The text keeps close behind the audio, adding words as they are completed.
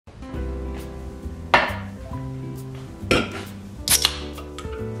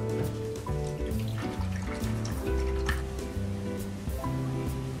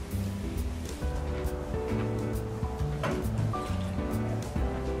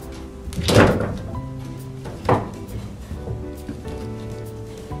Hope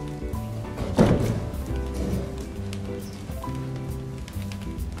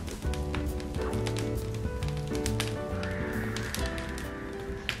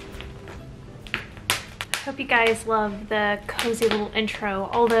you guys love the cozy little intro,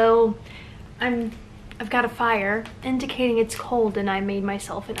 although I've got a fire indicating it's cold and I made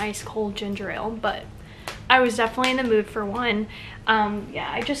myself an ice cold ginger ale, but I was definitely in the mood for one. Yeah,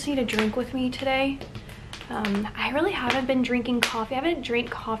 I just need a drink with me today. I really haven't been drinking coffee. I haven't drank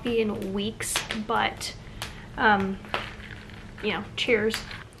coffee in weeks, but you know, cheers.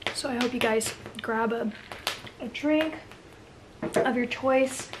 So I hope you guys grab a drink of your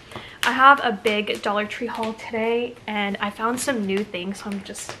choice. I have a big Dollar Tree haul today and I found some new things, so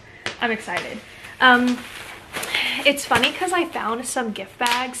I'm excited. It's funny because I found some gift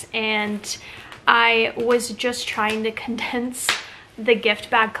bags and I was just trying to condense the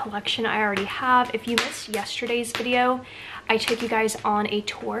gift bag collection I already have. If you missed yesterday's video, I took you guys on a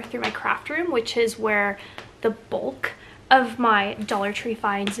tour through my craft room, which is where the bulk of my Dollar Tree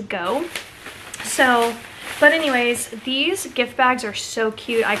finds go. So, but anyways, these gift bags are so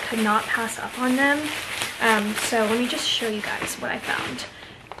cute. I could not pass up on them. So let me just show you guys what I found.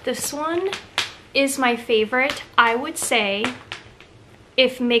 This one is my favorite. I would say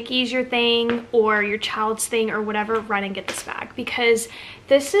if Mickey's your thing or your child's thing or whatever, run and get this bag, because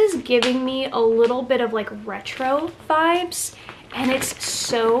this is giving me a little bit of like retro vibes, and it's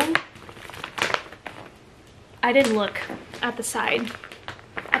so... I didn't look at the side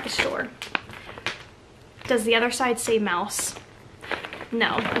at the store. Does the other side say mouse?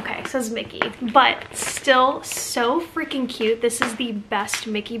 No. Okay, it says Mickey, but still so freaking cute. This is the best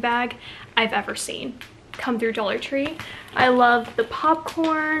Mickey bag I've ever seen come through Dollar Tree. I love the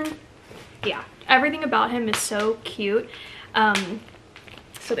popcorn. Yeah, everything about him is so cute.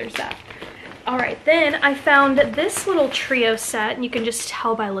 So there's that. All right, then I found this little trio set, and you can just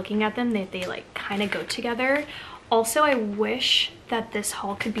tell by looking at them that they like kind of go together. Also, I wish that this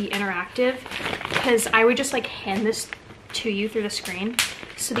haul could be interactive, because I would just like hand this to you through the screen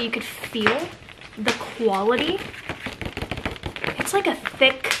so that you could feel the quality. It's like a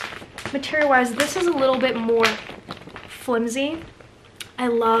thick material, whereas this is a little bit more flimsy. I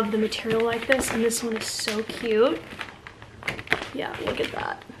love the material like this, and this one is so cute. Yeah, look at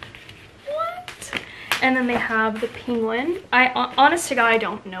that. What? And then they have the penguin. Honest to God, I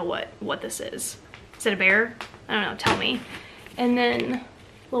don't know what this is. Is it a bear? I don't know, tell me. And then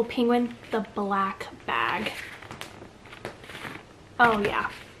little penguin, the black bag. Oh yeah,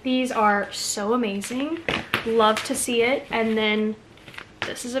 these are so amazing. Love to see it. And then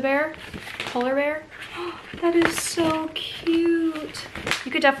this is a bear, polar bear. That is so cute.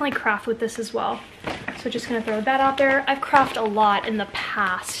 You could definitely craft with this as well. So just gonna throw that out there. I've crafted a lot in the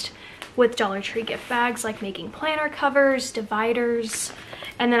past with Dollar Tree gift bags, like making planner covers, dividers.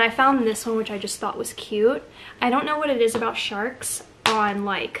 And then I found this one, which I just thought was cute. I don't know what it is about sharks on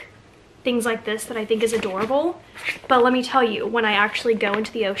like things like this that I think is adorable, but let me tell you, when I actually go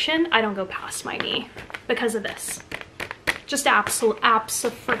into the ocean, I don't go past my knee because of this. Just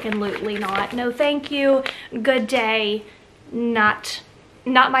abso-freaking-lutely not. No thank you, good day, not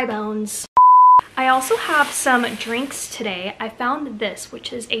my bones. I also have some drinks today. I found this,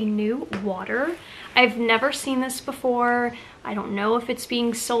 which is a new water. I've never seen this before. I don't know if it's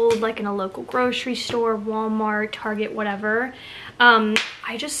being sold like in a local grocery store, Walmart, Target, whatever.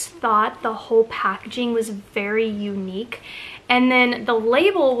 I just thought the whole packaging was very unique. And then the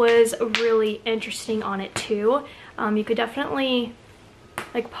label was really interesting on it too. You could definitely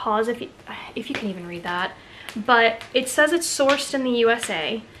like pause if you can even read that. But it says it's sourced in the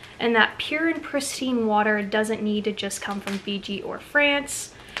USA, and that pure and pristine water doesn't need to just come from Fiji or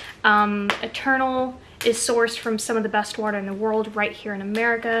France. Eternal is sourced from some of the best water in the world right here in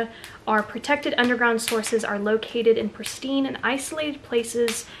America. Our protected underground sources are located in pristine and isolated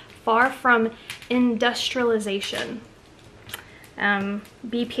places far from industrialization.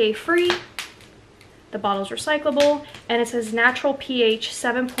 BPA free, the bottle's recyclable, and it says natural pH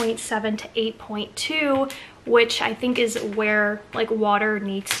 7.7 to 8.2, which I think is where like water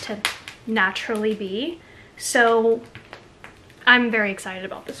needs to naturally be. So I'm very excited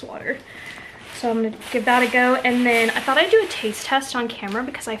about this water. So I'm gonna give that a go. And then I thought I'd do a taste test on camera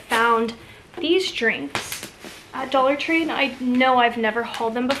because I found these drinks at Dollar Tree, and I know I've never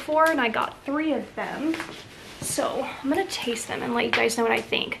hauled them before, and I got 3 of them. So I'm gonna taste them and let you guys know what I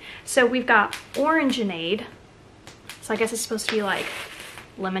think. So we've got orangeade. So I guess it's supposed to be like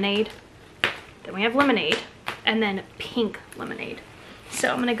lemonade. Then we have lemonade, and then pink lemonade.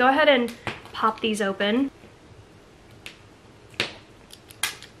 So I'm gonna go ahead and pop these open.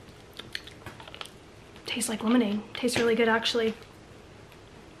 tastes like lemonade. Tastes really good, actually.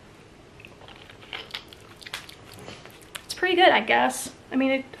 It's pretty good, I guess. I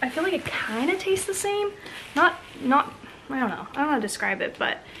mean, I feel like it kind of tastes the same. Not, I don't know. I don't know how to describe it,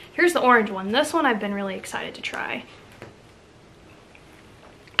 but here's the orange one. This one I've been really excited to try.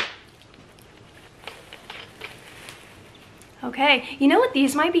 Okay, you know what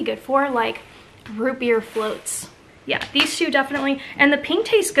these might be good for? Like root beer floats. Yeah, these two definitely. And the pink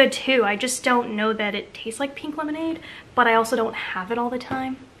tastes good too. I just don't know that it tastes like pink lemonade, but I also don't have it all the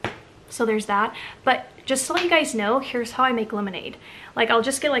time. So there's that. But just to let you guys know, here's how I make lemonade. Like I'll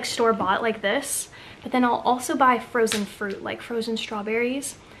just get like store-bought like this, but then I'll also buy frozen fruit, like frozen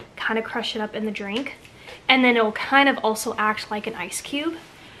strawberries, kind of crush it up in the drink. And then it'll kind of also act like an ice cube.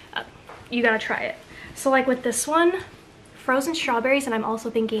 You gotta try it. So like with this one, frozen strawberries, and I'm also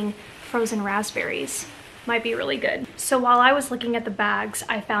thinking frozen raspberries might be really good. So while I was looking at the bags,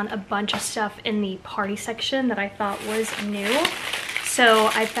 I found a bunch of stuff in the party section that I thought was new. So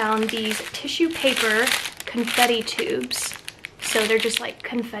I found these tissue paper confetti tubes. So they're just like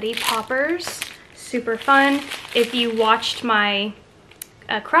confetti poppers, super fun. If you watched my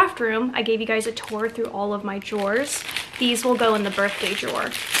craft room, I gave you guys a tour through all of my drawers. These will go in the birthday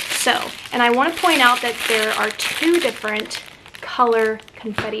drawer. So, and I want to point out that there are two different color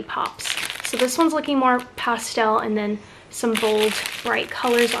confetti pops. So this one's looking more pastel, and then some bold, bright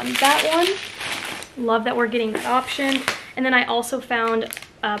colors on that one. Love that we're getting that option. And then I also found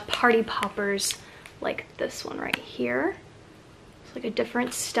party poppers like this one right here. It's like a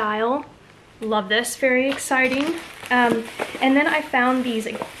different style. Love this, very exciting. And then I found these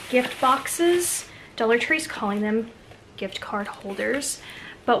gift boxes. Dollar Tree's calling them gift card holders.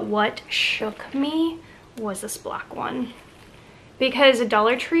 But what shook me was this black one. Because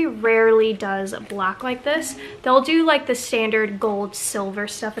Dollar Tree rarely does black like this. They'll do like the standard gold, silver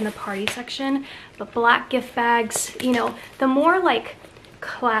stuff in the party section. But black gift bags, you know, the more like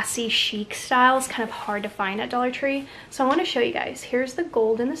classy chic style is kind of hard to find at Dollar Tree. So I want to show you guys. Here's the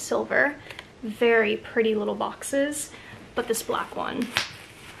gold and the silver. Very pretty little boxes. But this black one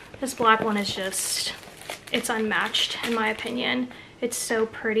is just, it's unmatched in my opinion. It's so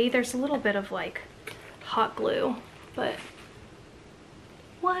pretty. There's a little bit of like hot glue, but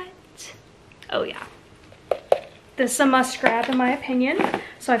what? Oh yeah. This is a must grab in my opinion.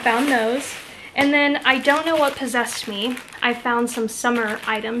 So I found those. And then I don't know what possessed me. I found some summer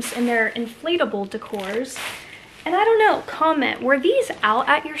items and they're inflatable decors. And I don't know, comment, were these out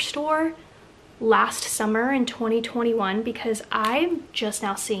at your store last summer in 2021? Because I'm just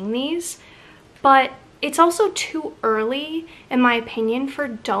now seeing these, but it's also too early, in my opinion, for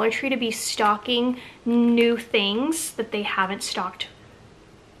Dollar Tree to be stocking new things that they haven't stocked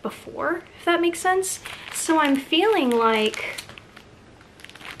before, if that makes sense. So I'm feeling like,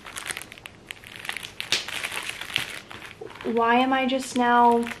 why am I just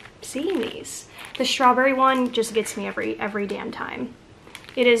now seeing these? The strawberry one just gets me every damn time.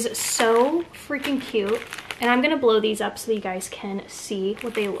 It is so freaking cute. And I'm gonna blow these up so that you guys can see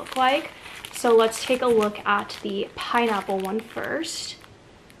what they look like. So let's take a look at the pineapple one first.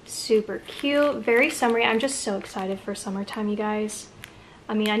 Super cute, very summery. I'm just so excited for summertime, you guys.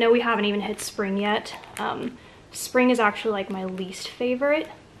 I mean, I know we haven't even hit spring yet. Spring is actually like my least favorite,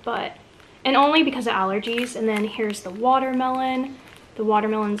 but, and only because of allergies. And then here's the watermelon. The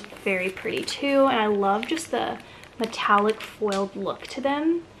watermelon's very pretty too. And I love just the metallic foiled look to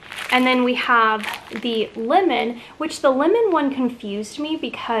them. And then we have the lemon, which the lemon one confused me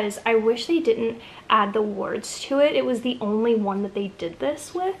because I wish they didn't add the words to it. It was the only one that they did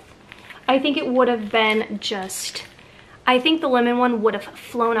this with. I think it would have been just, I think the lemon one would have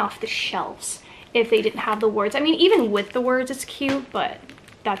flown off the shelves if they didn't have the words. I mean, even with the words, it's cute, but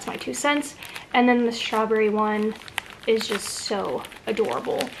that's my 2 cents. And then the strawberry one is just so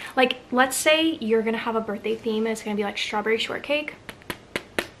adorable. Like, let's say you're gonna have a birthday theme and it's gonna be like strawberry shortcake.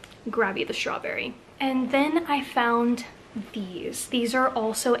 Grab you the strawberry. And then I found these. These are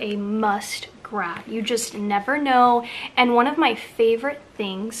also a must grab. You just never know. And one of my favorite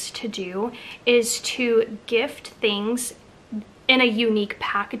things to do is to gift things in a unique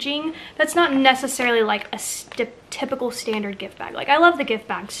packaging that's not necessarily like a typical standard gift bag. Like, I love the gift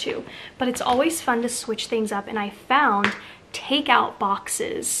bags too, but it's always fun to switch things up. And I found takeout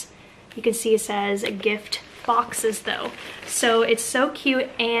boxes. You can see it says gift boxes though. So it's so cute,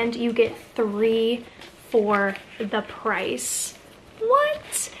 and you get 3 for the price.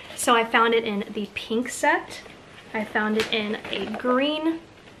 What? So I found it in the pink set. I found it in a green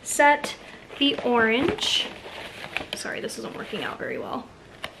set, the orange. Sorry, this isn't working out very well.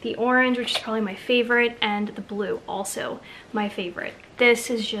 The orange, which is probably my favorite, and the blue, also my favorite. This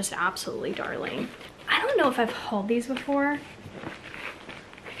is just absolutely darling. I don't don't know if I've hauled these before.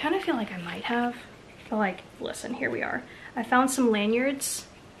 I kind of feel like I might have. But like, listen, here we are. I found some lanyards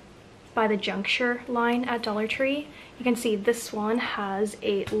by the Juncture line at Dollar Tree. You can see this one has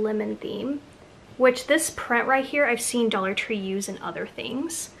a lemon theme, which this print right here I've seen Dollar Tree use in other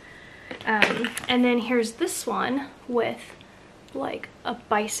things. And then here's this one with like a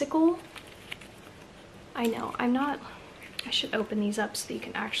bicycle. I know, I should open these up so that you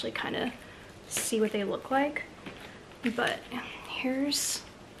can actually kind of see what they look like. But here's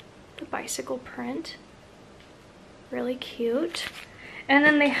the bicycle print. Really cute. And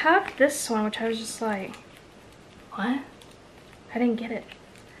then they have this one, which I was just like, what? I didn't get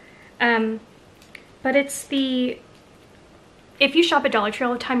it. But it's the, if you shop at Dollar Tree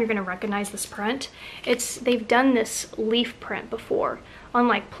all the time, you're gonna recognize this print. They've done this leaf print before on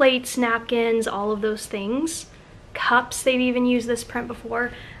like plates, napkins, all of those things. Cups, they've even used this print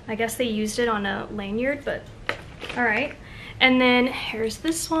before. I guess they used it on a lanyard, but all right. And then here's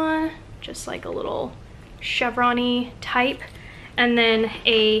this one, just like a little chevron-y type. And then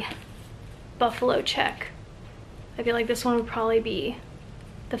a buffalo check. I feel like this one would probably be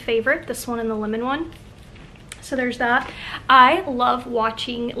the favorite, this one and the lemon one. So there's that. I love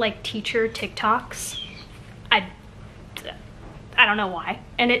watching like teacher TikToks. I don't know why.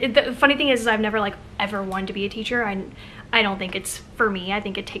 And the funny thing is I've never like ever wanted to be a teacher. I don't think it's for me. I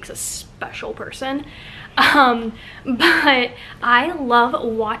think it takes a special person. But I love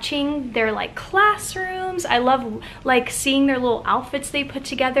watching their like classrooms. I love like seeing their little outfits they put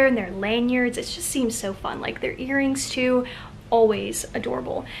together and their lanyards. It just seems so fun. Like their earrings too, always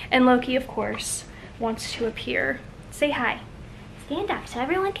adorable. And Loki, of course, wants to appear. Say hi. Stand up so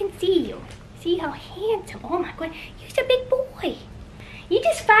everyone can see you. See how handsome. Oh my god, you're a big boy. You're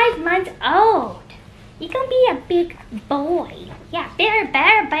just 5 months old. You're gonna be a big boy. Yeah, very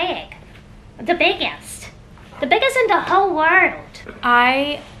big. The biggest. The biggest in the whole world.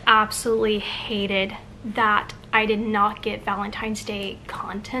 I absolutely hated that I did not get Valentine's Day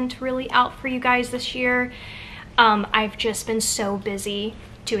content really out for you guys this year. I've just been so busy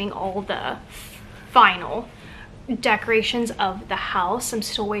doing all the final decorations of the house. I'm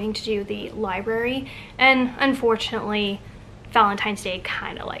still waiting to do the library, and unfortunately Valentine's Day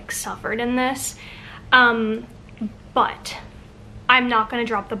kind of like suffered in this. But I'm not gonna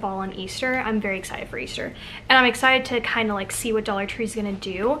drop the ball on Easter. I'm very excited for Easter, and I'm excited to kind of like see what Dollar Tree's gonna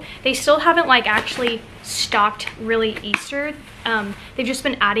do. They still haven't like actually stocked really Easter. They've just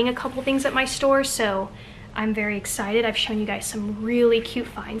been adding a couple things at my store, so I'm very excited. I've shown you guys some really cute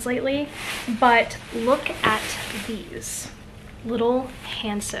finds lately, but look at these little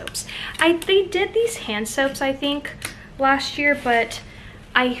hand soaps. They did these hand soaps, I think, last year, but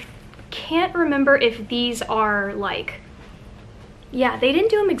I can't remember if these are like, yeah, they didn't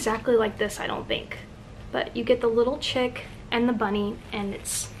do them exactly like this, I don't think. But you get the little chick and the bunny, and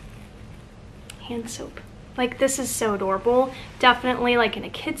it's hand soap. Like, this is so adorable. Definitely like in a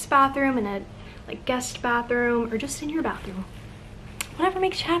kid's bathroom, in a like guest bathroom, or just in your bathroom. Whatever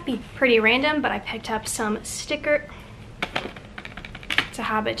makes you happy. Pretty random, but I picked up some sticker. It's a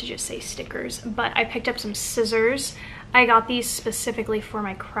habit to just say stickers, but I picked up some scissors. I got these specifically for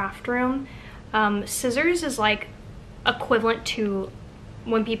my craft room. Scissors is like equivalent to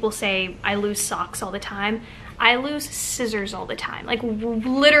when people say I lose socks all the time. I lose scissors all the time. Like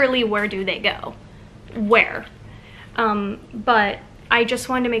literally, where do they go? Where? But I just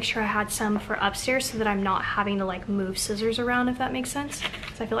wanted to make sure I had some for upstairs so that I'm not having to like move scissors around, if that makes sense.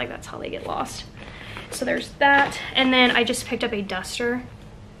 So I feel like that's how they get lost. So there's that. And then I just picked up a duster,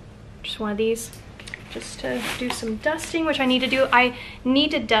 just one of these, just to do some dusting, which I need to do. I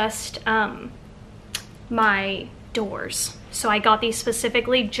need to dust my doors. So I got these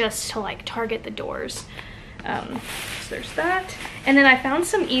specifically just to like target the doors. So there's that. And then I found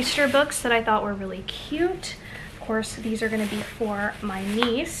some Easter books that I thought were really cute. Of course, these are gonna be for my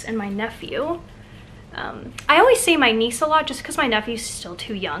niece and my nephew. I always say my niece a lot just because my nephew's still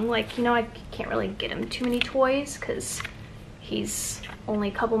too young. Like, you know, I can't really get him too many toys because he's only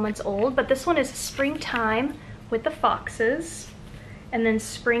a couple months old. But this one is Springtime with the foxes, and then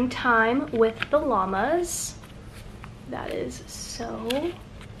Springtime with the llamas. That is so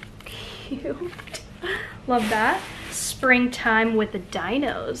cute. Love that. Springtime with the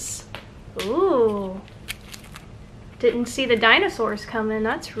dinos. Ooh. Didn't see the dinosaurs coming.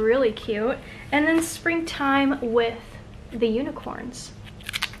 That's really cute. And then Springtime with the unicorns.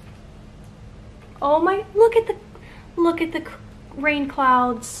 Oh my, look at the rain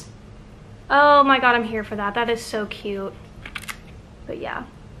clouds. Oh my god, I'm here for that. That is so cute. But yeah.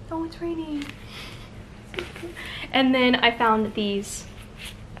 Oh, it's raining. And then I found these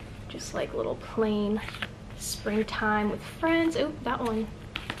just like little plain springtime with friends. Oh, that one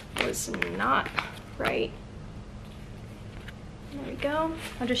was not right. There we go.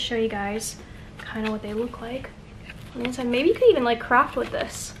 I'll just show you guys kind of what they look like on the inside. Maybe you could even like craft with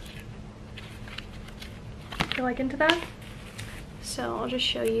this. Feel like into that? So I'll just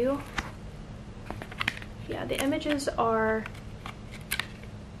show you. Yeah, the images are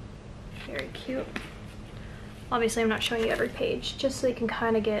very cute. Obviously, I'm not showing you every page, just so you can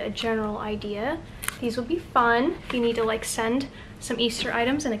kind of get a general idea. These would be fun if you need to like send some Easter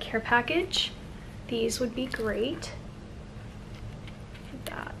items in a care package. These would be great. Look at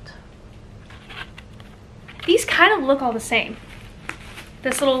that. These kind of look all the same.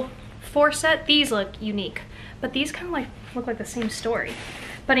 This little 4 set, these look unique, but these kind of like look like the same story.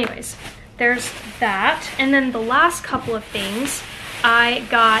 But anyways, there's that. And then the last couple of things, I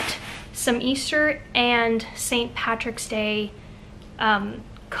got some Easter and St. Patrick's Day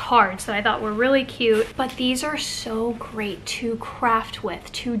cards that I thought were really cute, but these are so great to craft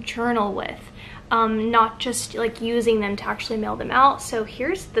with, to journal with, not just like using them to actually mail them out. So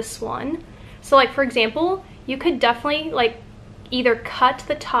here's this one. So like, for example, you could definitely like either cut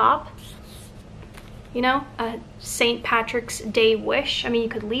the top, you know, a St. Patrick's Day wish. I mean, you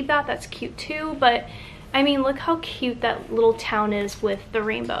could leave that, that's cute too, but I mean, look how cute that little town is with the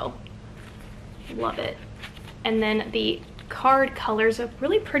rainbow. Love it. And then the card colors a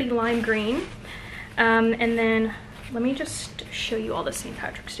really pretty lime green. And then let me just show you all the St.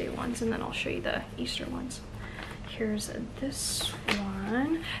 Patrick's Day ones, and then I'll show you the Easter ones. Here's this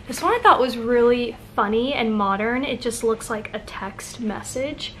one. This one I thought was really funny and modern. It just looks like a text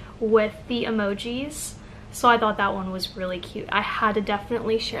message with the emojis. So I thought that one was really cute. I had to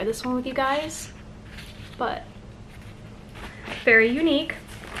definitely share this one with you guys, but very unique.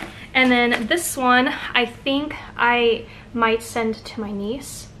 And then this one, I think I might send to my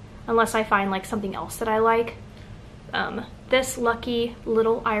niece, unless I find like something else that I like. This lucky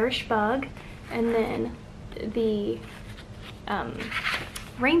little Irish bug, and then the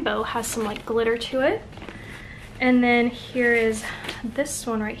rainbow has some like glitter to it. And then here is this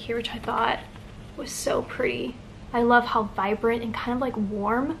one right here, which I thought was so pretty. I love how vibrant and kind of like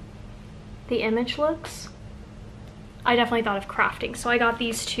warm the image looks. I definitely thought of crafting, so I got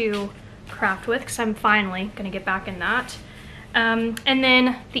these to craft with because I'm finally gonna get back in that. And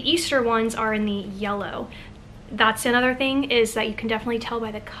then the Easter ones are in the yellow. That's another thing, is that you can definitely tell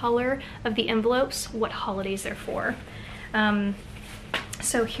by the color of the envelopes what holidays they're for.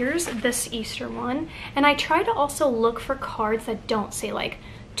 So here's this Easter one, and I try to also look for cards that don't say like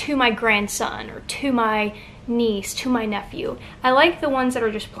to my grandson or to my niece, to my nephew. I like the ones that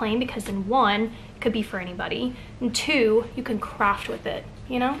are just plain, because then one, it could be for anybody, and two, you can craft with it,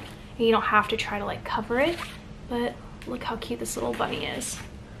 you know? And you don't have to try to like cover it. But look how cute this little bunny is.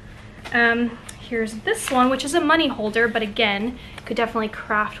 Here's this one, which is a money holder, but again, could definitely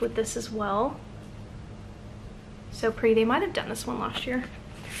craft with this as well. So pretty. They might have done this one last year.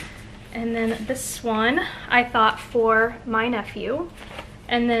 And then this one I thought for my nephew,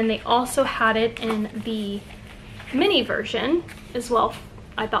 and then they also had it in the mini version as well,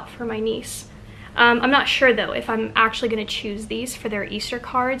 I thought, for my niece. I'm not sure though if I'm actually going to choose these for their Easter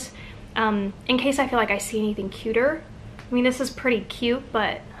cards, in case I feel like I see anything cuter. I mean, this is pretty cute,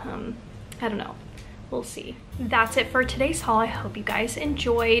 but I don't know. We'll see. That's it for today's haul. I hope you guys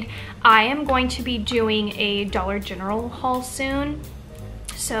enjoyed. I am going to be doing a Dollar General haul soon,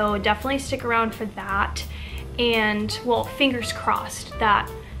 so definitely stick around for that. And well, fingers crossed that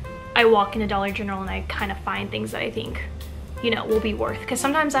I walk into Dollar General and I kind of find things that I think, you know, will be worth, because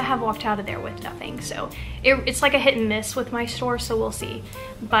sometimes I have walked out of there with nothing. So it's like a hit and miss with my store, so we'll see.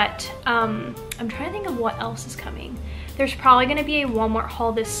 But I'm trying to think of what else is coming. There's probably going to be a Walmart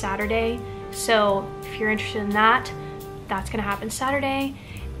haul this Saturday, so if you're interested in that, that's going to happen Saturday.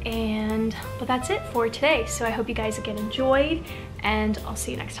 But that's it for today. So I hope you guys again enjoyed, and I'll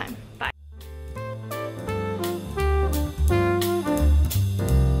see you next time. Bye.